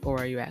you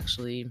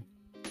actually,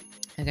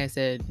 like I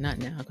said, not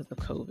now because of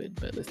COVID,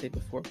 but let's say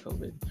before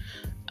COVID,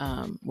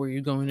 were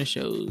you going to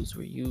shows?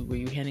 Were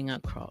you handing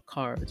out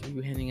cards? Were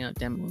you handing out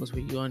demos? Were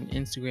you on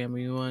Instagram? Were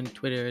you on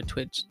Twitter,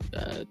 Twitch,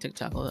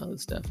 TikTok, all that other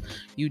stuff,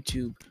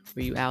 YouTube?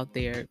 Were you out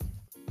there,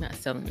 not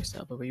selling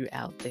yourself, but were you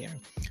out there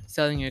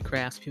selling your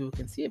crafts? People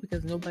can see it,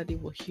 because nobody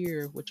will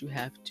hear what you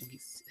have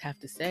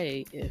to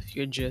say if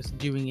you're just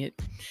doing it,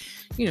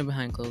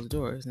 behind closed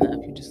doors. Now,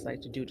 if you just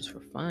like to do this for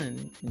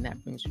fun and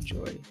that brings you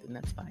joy, then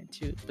that's fine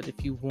too. But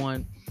if you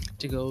want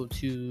to go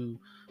to,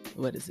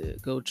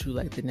 go to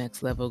like the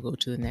next level, go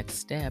to the next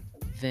step,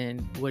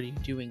 then what are you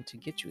doing to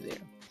get you there?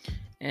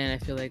 And I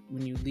feel like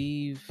when you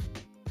leave,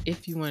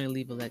 if you want to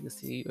leave a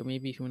legacy, or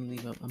maybe if you want to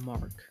leave a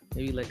mark,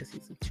 maybe legacy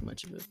is too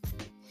much of a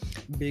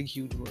big,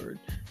 huge word,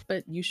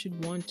 but you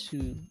should want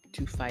to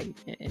fight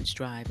and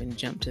strive and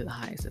jump to the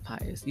highest of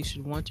highest. You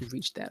should want to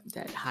reach that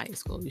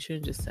highest goal. You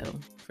shouldn't just settle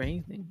for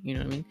anything. You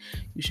know what I mean?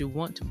 You should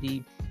want to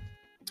be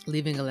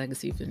leaving a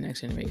legacy for the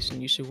next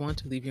generation. You should want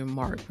to leave your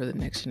mark for the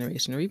next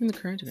generation, or even the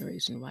current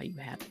generation,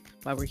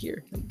 while we're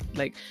here.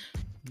 Like,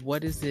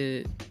 what is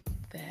it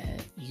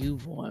that you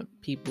want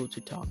people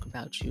to talk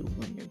about you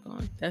when you're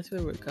gone? That's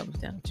where it comes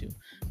down to.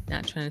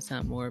 Not trying to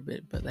sound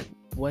morbid, but like,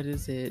 what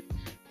is it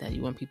that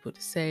you want people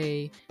to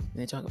say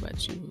when they talk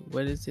about you?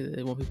 What is it that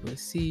they want people to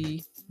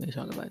see when they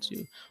talk about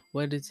you?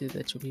 What is it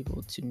that you want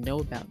people to know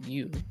about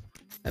you?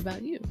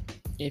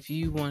 If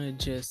you want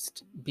to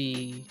just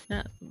be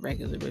not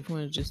regular, but if you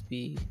want to just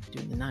be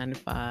doing the 9 to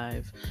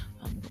 5,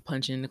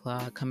 punching in the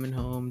clock, coming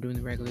home, doing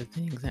the regular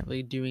things, not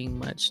really doing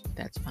much,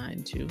 that's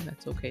fine too.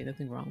 That's okay.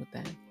 Nothing wrong with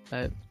that.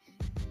 But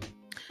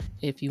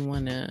if you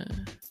want to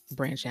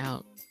branch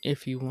out,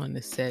 if you want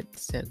to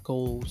set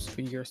goals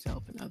for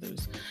yourself and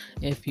others,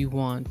 if you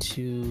want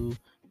to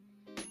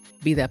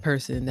be that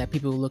person that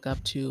people look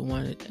up to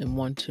and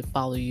want to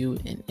follow you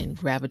and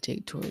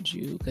gravitate towards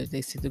you, because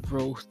they see the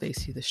growth, they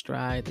see the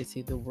stride, they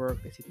see the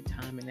work, they see the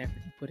time and effort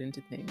you put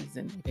into things.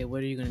 And okay,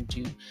 what are you going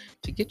to do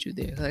to get you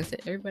there? Like I said,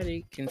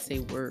 everybody can say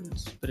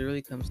words, but it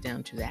really comes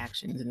down to the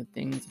actions and the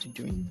things that you're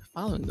doing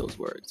following those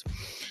words.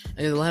 And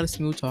there's a lot of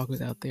smooth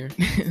talkers out there.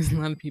 There's a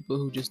lot of people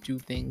who just do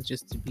things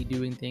just to be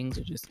doing things,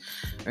 or just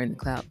are in the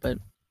cloud. But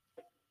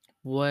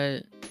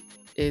what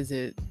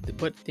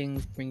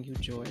things bring you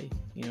joy?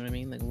 You know what I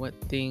mean? Like, what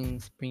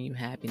things bring you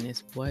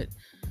happiness? What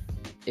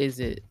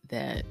is it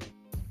that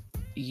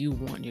you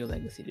want your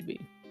legacy to be?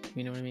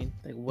 You know what I mean?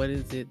 Like, what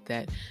is it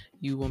that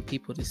you want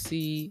people to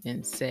see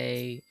and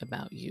say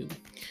about you?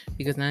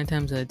 Because 9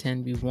 times out of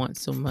 10, we want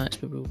so much,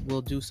 but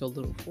we'll do so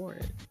little for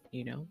it.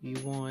 You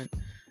want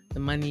the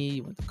money,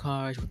 you want the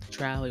cars, you want the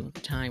travel, you want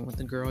the time, you want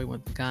the girl, you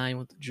want the guy, you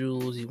want the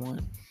jewels, you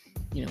want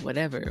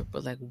whatever.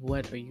 But like,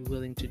 what are you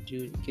willing to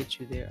do to get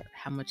you there?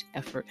 How much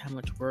effort, how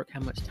much work, how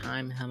much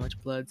time, how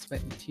much blood,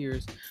 sweat, and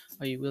tears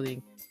are you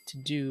willing to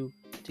do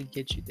to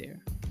get you there?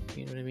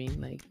 You know what I mean?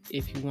 Like,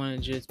 if you want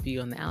to just be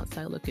on the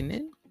outside looking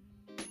in,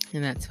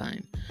 then that's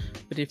fine.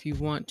 But if you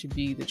want to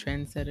be the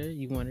trendsetter,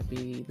 you want to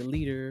be the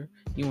leader,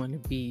 you want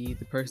to be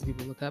the person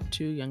people look up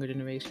to, younger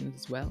generations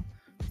as well,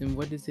 then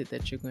what is it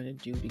that you're going to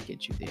do to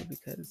get you there?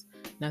 Because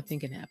nothing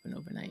can happen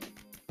overnight,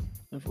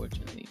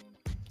 unfortunately.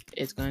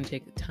 It's going to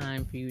take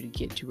time for you to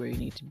get to where you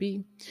need to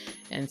be.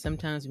 And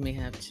sometimes you may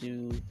have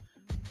to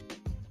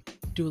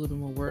do a little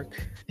more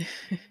work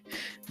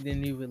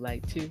than you would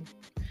like to.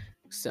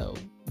 So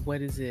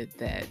what is it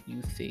that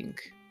you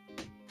think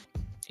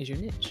is your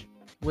niche?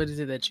 What is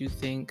it that you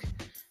think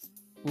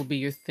will be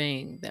your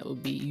thing, that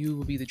you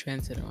will be the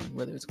trendsetter on?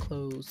 Whether it's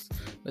clothes,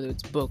 whether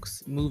it's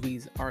books,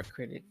 movies, art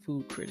critic,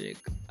 food critic,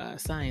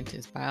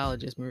 scientist,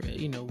 biologist,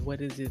 what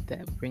is it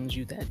that brings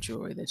you that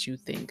joy, that you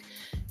think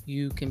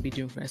you can be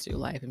doing for the rest of your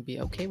life and be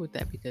okay with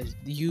that because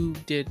you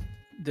did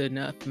the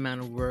enough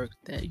amount of work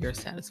that you're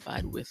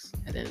satisfied with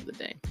at the end of the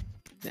day?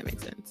 Does that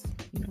make sense?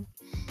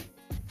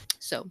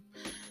 So,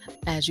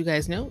 as you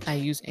guys know, I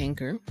use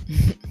Anchor.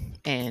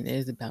 And it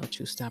is about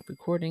to stop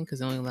recording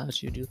because it only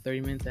allows you to do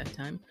 30 minutes at a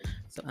time.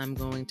 So I'm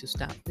going to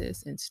stop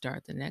this and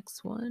start the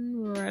next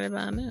one right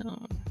about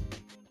now.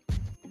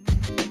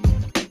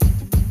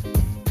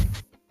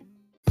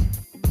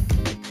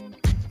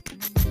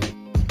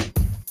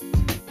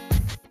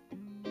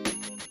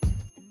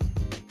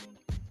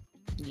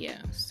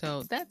 yeah,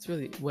 so that's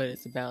really what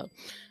it's about.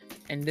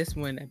 And this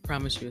one, I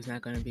promise you, is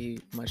not going to be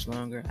much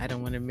longer. I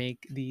don't want to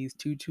make these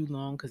too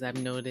long because I've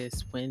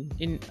noticed when,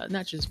 in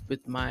not just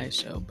with my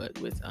show, but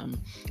with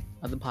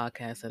other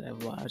podcasts that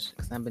I've watched,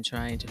 because I've been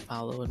trying to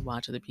follow and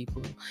watch other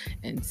people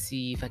and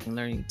see if I can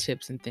learn any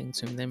tips and things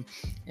from them.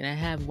 And I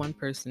have one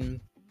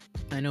person,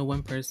 I know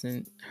one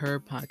person, her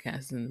podcast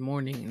is in the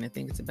morning, and I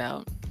think it's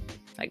about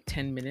like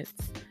 10 minutes.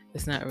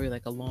 It's not really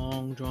like a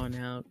long drawn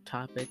out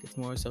topic. It's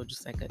more so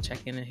just like a check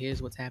in and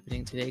here's what's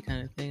happening today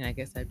kind of thing. I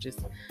guess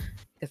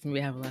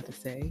maybe I have a lot to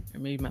say, or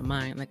maybe my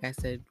mind, like I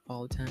said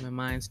all the time, my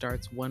mind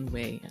starts one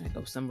way and I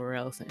go somewhere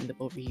else and end up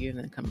over here and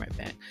then come right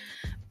back.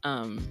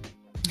 Um,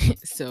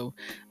 so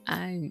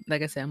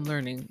like I said, I'm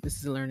learning. This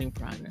is a learning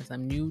progress.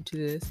 I'm new to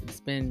this. It's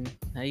been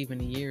not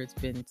even a year. It's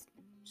been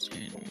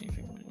January,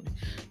 February,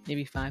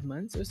 maybe 5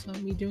 months or so,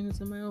 me doing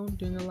this on my own,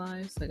 doing the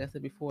lives. Like I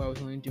said before, I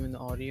was only doing the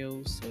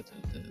audios, so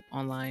the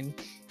online.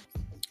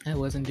 I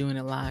wasn't doing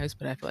it lives,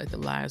 but I feel like the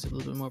lives are a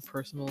little bit more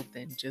personal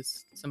than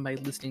just somebody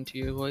listening to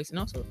your voice. And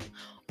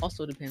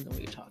also depends on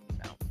what you're talking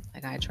about.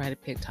 Like I try to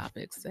pick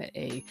topics that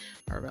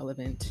are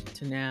relevant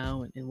to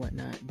now and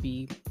whatnot.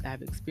 B, I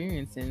have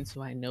experience in,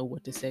 so I know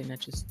what to say, not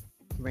just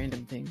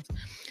random things.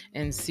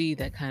 And C,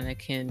 that kind of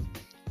can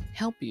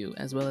help you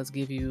as well as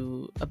give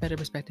you a better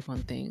perspective on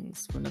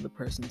things from another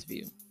person's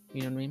view.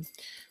 You know what I mean?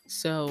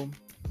 So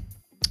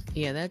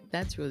yeah,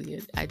 that's really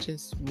it. I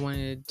just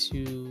wanted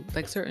to,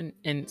 like, certain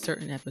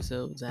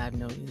episodes I've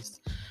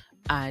noticed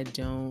I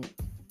don't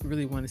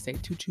really want to say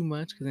too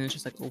much because then it's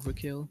just like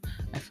overkill.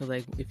 I feel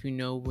like if you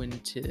know when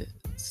to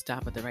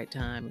stop at the right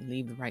time and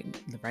leave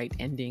the right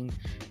ending,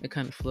 it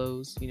kind of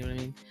flows. You know what I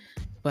mean?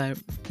 But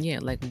yeah,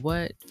 like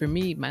what for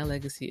me, my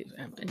legacy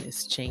and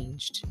it's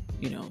changed,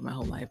 my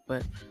whole life.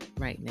 But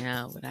right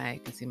now, what I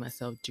can see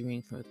myself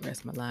doing for the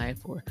rest of my life,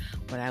 or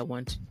what I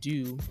want to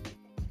do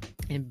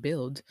and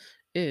build,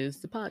 is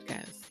the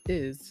podcast,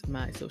 is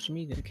my social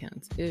media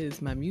accounts, is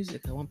my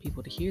music. I want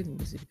people to hear the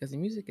music because the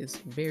music is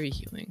very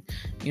healing.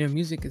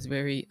 Music is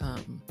very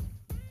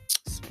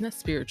not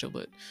spiritual,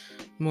 but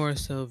more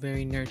so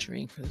very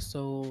nurturing for the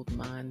soul, the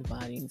mind, the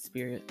body, and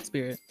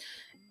spirit.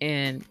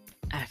 And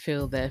I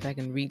feel that if I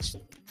can reach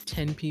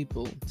 10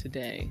 people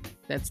today,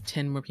 that's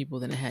 10 more people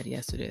than I had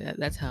yesterday.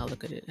 That's how I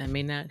look at it. I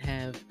may not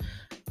have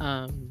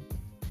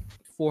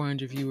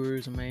 400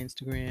 viewers on my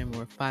Instagram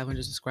or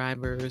 500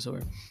 subscribers or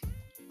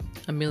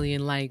a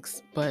million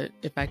likes, but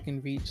if I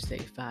can reach, say,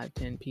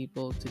 5-10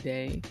 people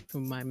today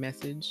from my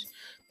message,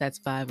 that's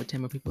 5 or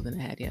 10 more people than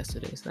I had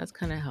yesterday. So that's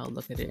kind of how I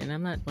look at it. And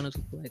I'm not one of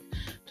those people like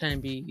trying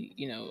to be,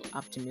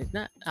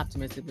 not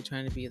optimistic, but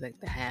trying to be like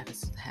the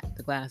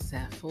glass is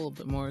half full,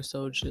 but more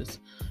so just,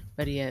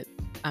 better yet,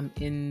 I'm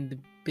in the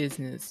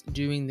business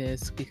doing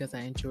this because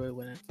I enjoy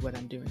what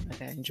I'm doing.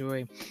 Like I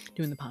enjoy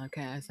doing the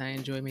podcast, I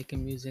enjoy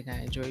making music, I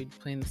enjoy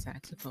playing the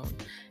saxophone,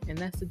 and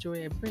that's the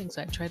joy I bring.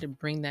 So I try to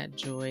bring that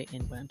joy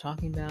in what I'm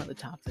talking about, the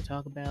topics I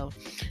talk about,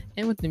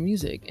 and with the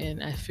music.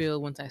 And I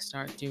feel once I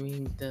start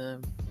doing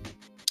the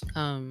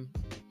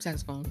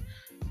saxophone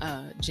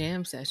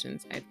jam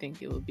sessions, I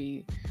think it will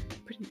be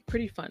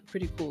pretty fun,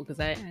 pretty cool, because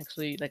I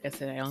actually, like I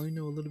said, I only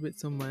know a little bit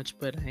so much,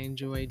 but I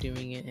enjoy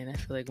doing it. And I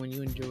feel like when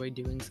you enjoy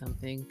doing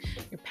something,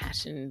 your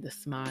passion, the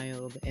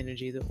smile, the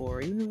energy, the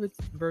aura, even if it's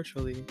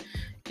virtually,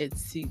 it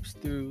seeps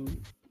through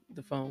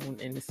the phone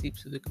and it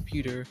seeps through the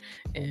computer,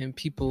 and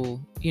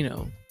people,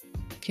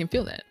 can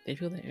feel that. They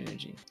feel that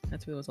energy.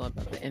 That's what it's all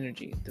about, the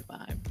energy, the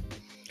vibe.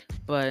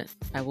 But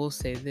I will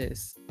say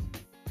this,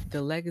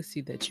 the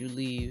legacy that you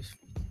leave,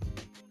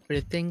 or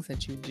the things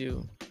that you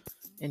do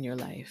in your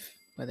life,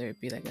 whether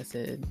it be, like I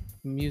said,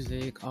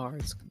 music,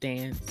 arts,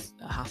 dance,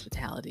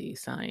 hospitality,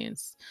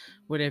 science,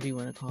 whatever you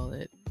want to call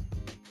it,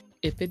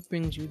 if it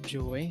brings you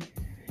joy,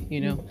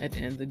 at the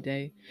end of the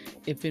day,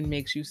 if it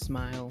makes you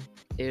smile,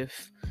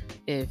 if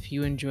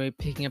you enjoy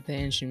picking up that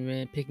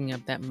instrument, picking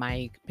up that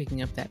mic,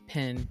 picking up that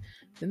pen,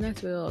 then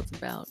that's what it's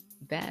about.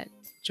 That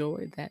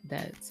joy, that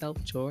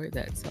self joy,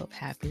 that self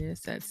happiness,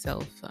 that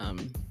self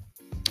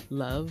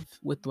love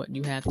with what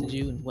you have to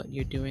do and what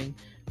you're doing.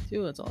 See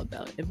what it's all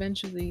about.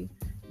 Eventually,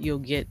 you'll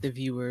get the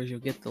viewers, you'll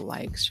get the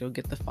likes, you'll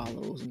get the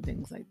follows and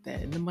things like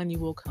that. And the money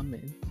will come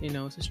in.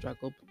 It's a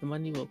struggle, but the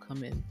money will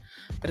come in.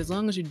 But as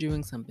long as you're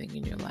doing something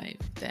in your life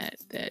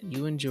that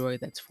you enjoy,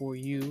 that's for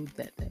you,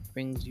 that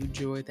brings you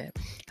joy, that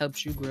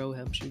helps you grow,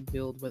 helps you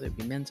build, whether it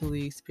be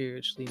mentally,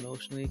 spiritually,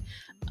 emotionally,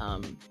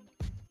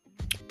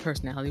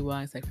 personality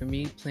wise, like for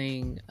me,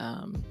 playing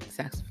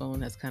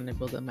saxophone has kind of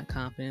built up my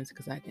confidence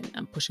because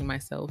I'm pushing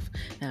myself,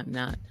 and I'm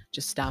not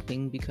just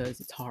stopping because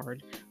it's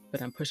hard,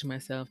 but I'm pushing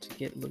myself to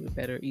get a little bit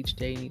better each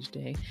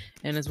day,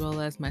 and as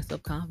well as my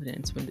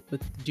self-confidence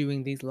with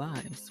doing these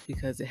lives,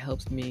 because it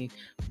helps me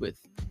with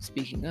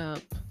speaking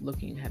up,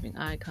 having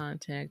eye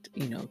contact,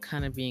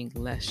 kind of being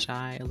less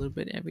shy a little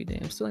bit every day.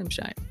 I'm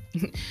shy,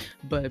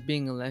 but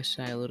being less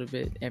shy a little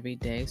bit every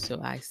day.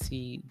 So I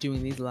see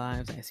doing these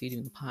lives, I see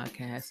doing the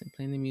podcast and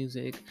playing the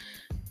music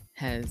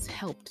has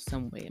helped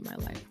some way in my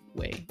life,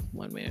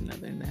 one way or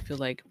another. And I feel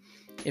like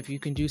if you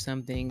can do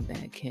something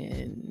that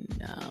can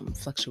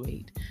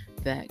fluctuate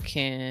that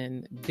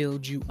can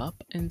build you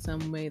up in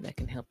some way, that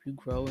can help you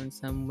grow in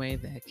some way,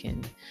 that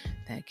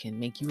can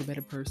make you a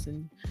better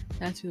person.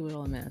 That's really what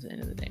all matters at the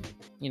end of the day.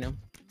 You know,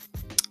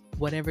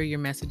 whatever your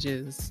message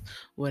is,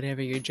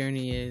 whatever your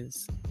journey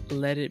is,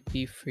 let it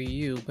be for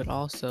you, but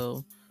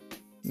also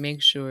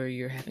make sure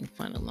you're having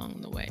fun along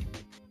the way.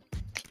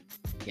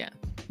 Yeah.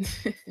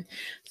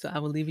 So I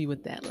will leave you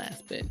with that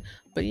last bit.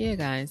 But yeah,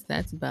 guys,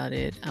 that's about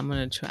it. I'm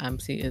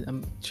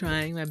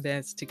trying my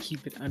best to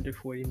keep it under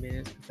 40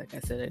 minutes because, like I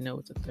said, I know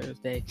it's a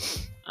Thursday,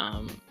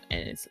 and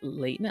it's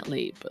late, not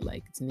late, but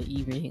like it's in the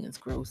evening. It's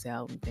gross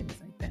out and things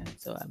like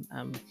that. So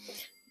I'm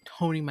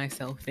honing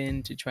myself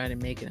in to try to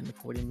make it under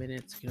 40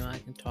 minutes. You know, I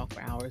can talk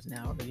for hours and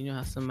hours. You know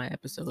how some of my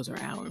episodes are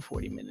hour and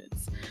 40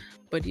 minutes.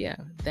 But yeah,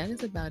 that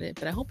is about it.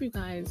 But I hope you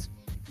guys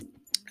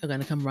are going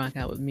to come rock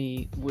out with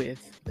me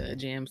with the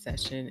jam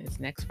session. It's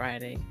next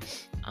Friday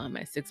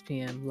at 6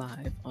 p.m.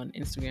 live on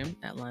Instagram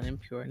at Line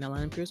and Pure, not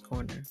Line and Pure's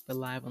Corner, but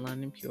live on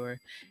Line and Pure,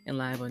 and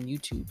live on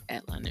YouTube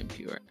at Line and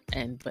Pure.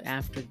 But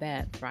after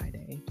that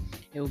Friday,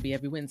 it will be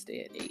every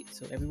Wednesday at 8.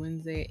 So every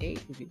Wednesday at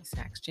 8 will be the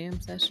Sax Jam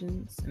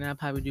sessions, and I'll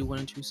probably do 1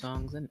 or 2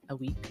 songs a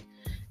week.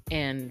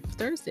 And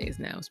Thursdays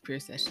now is Pure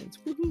Sessions,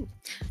 woohoo,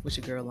 with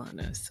your girl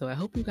Lana. So I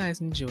hope you guys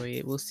enjoy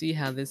it. We'll see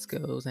how this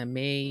goes.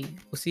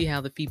 We'll see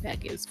how the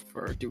feedback is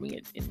for doing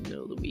it in the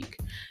middle of the week.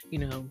 You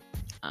know,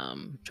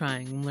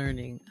 trying,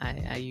 learning.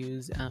 I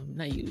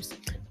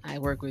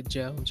work with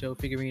Joe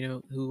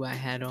Figurino, who I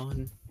had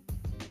on,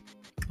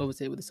 with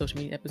the social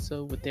media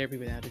episode with Therapy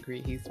Without a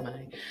Degree. He's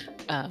my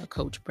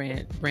coach,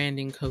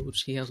 branding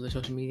coach. He helps with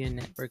social media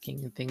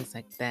networking and things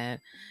like that.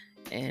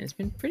 And it's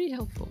been pretty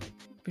helpful.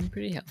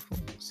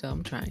 So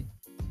I'm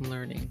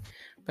learning.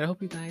 But I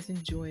hope you guys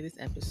enjoy this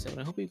episode.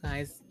 I hope you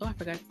guys, I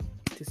forgot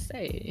to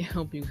say, I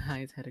hope you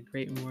guys had a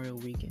great Memorial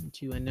weekend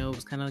too. I know it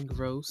was kind of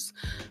gross,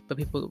 but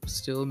people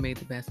still made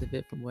the best of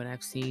it from what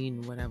I've seen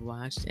and what I've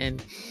watched.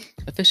 And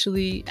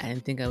officially, I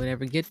didn't think I would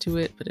ever get to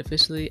it, but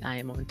officially I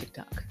am on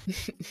TikTok.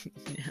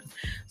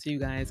 So you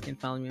guys can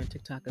follow me on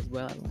TikTok as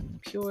well at Line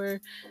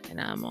Pure. And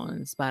I'm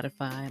on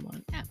Spotify, I'm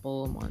on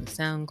Apple, I'm on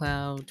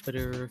SoundCloud,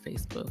 Twitter,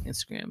 Facebook,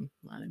 Instagram,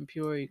 Line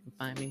Pure. You can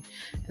find me,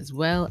 as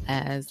well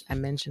as I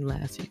mentioned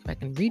last week, if I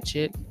can reach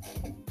it,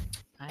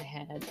 I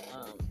had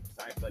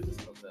sorry, but this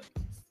goes up.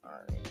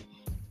 Sorry.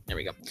 There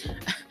we go.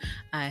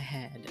 I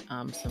had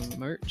some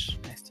merch.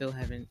 I still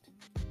haven't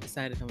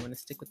decided if I'm going to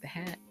stick with the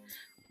hat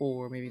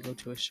or maybe go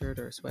to a shirt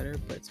or a sweater,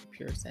 but it's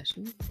Pure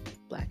Session.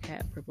 Black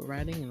hat, purple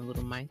writing, and a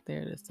little mic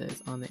there that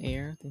says On the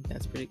Air. I think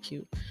that's pretty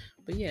cute.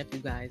 But yeah, if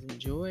you guys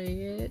enjoy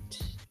it,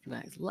 if you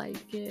guys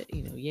like it,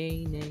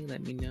 yay, nay,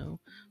 let me know.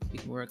 We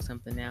can work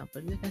something out.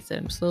 But like I said,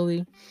 I'm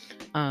slowly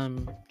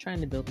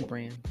trying to build a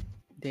brand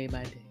day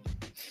by day.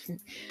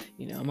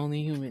 I'm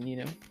only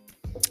human.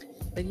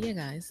 But yeah,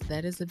 guys,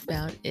 that is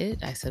about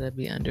it. I said I'd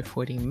be under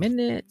 40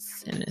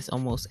 minutes, and it's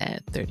almost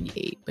at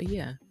 38. But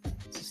yeah,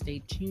 so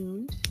stay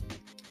tuned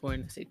for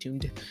another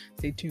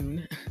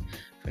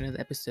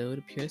episode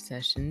of Pure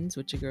Sessions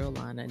with your girl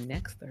Lana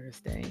next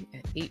Thursday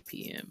at 8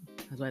 p.m.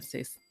 I was about to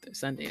say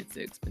Sunday at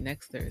 6, but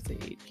next Thursday,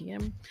 8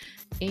 p.m.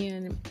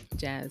 And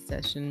Jazz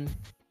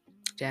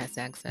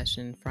Sax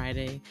session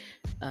Friday,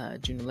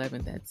 June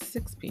 11th at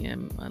 6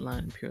 p.m. on Line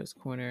and Pure's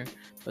Corner.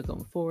 But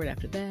going forward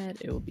after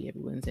that, it will be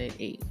every Wednesday at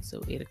 8.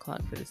 So 8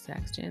 o'clock for the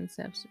Sax Jam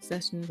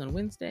sessions on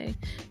Wednesday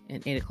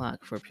and 8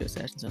 o'clock for Pure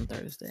Sessions on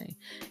Thursday.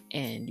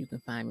 And you can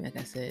find me, like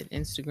I said,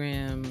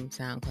 Instagram,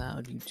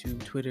 SoundCloud,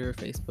 YouTube, Twitter,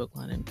 Facebook,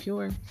 Line and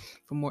Pure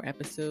for more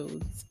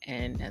episodes.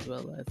 And as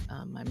well as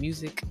my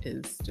music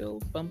is still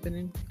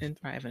bumping and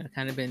thriving. I've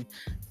kind of been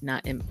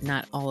not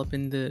all up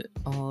in the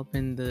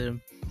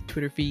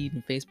Twitter feed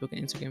and Facebook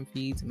and Instagram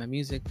feeds and my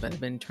music, but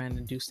I've been trying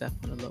to do stuff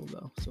on a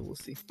low, so we'll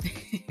see.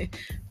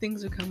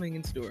 Things are coming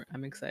in store.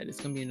 I'm excited. It's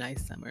gonna be a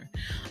nice summer.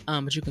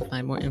 But you can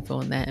find more info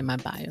on that in my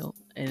bio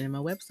and in my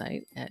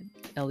website at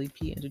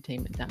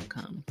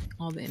lepentertainment.com.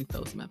 All the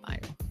info is in my bio.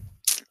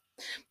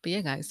 But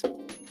yeah, guys,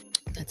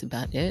 that's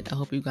about it. I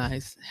hope you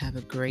guys have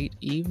a great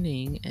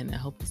evening, and I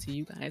hope to see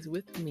you guys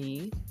with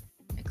me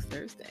next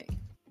Thursday.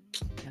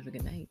 Have a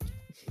good night.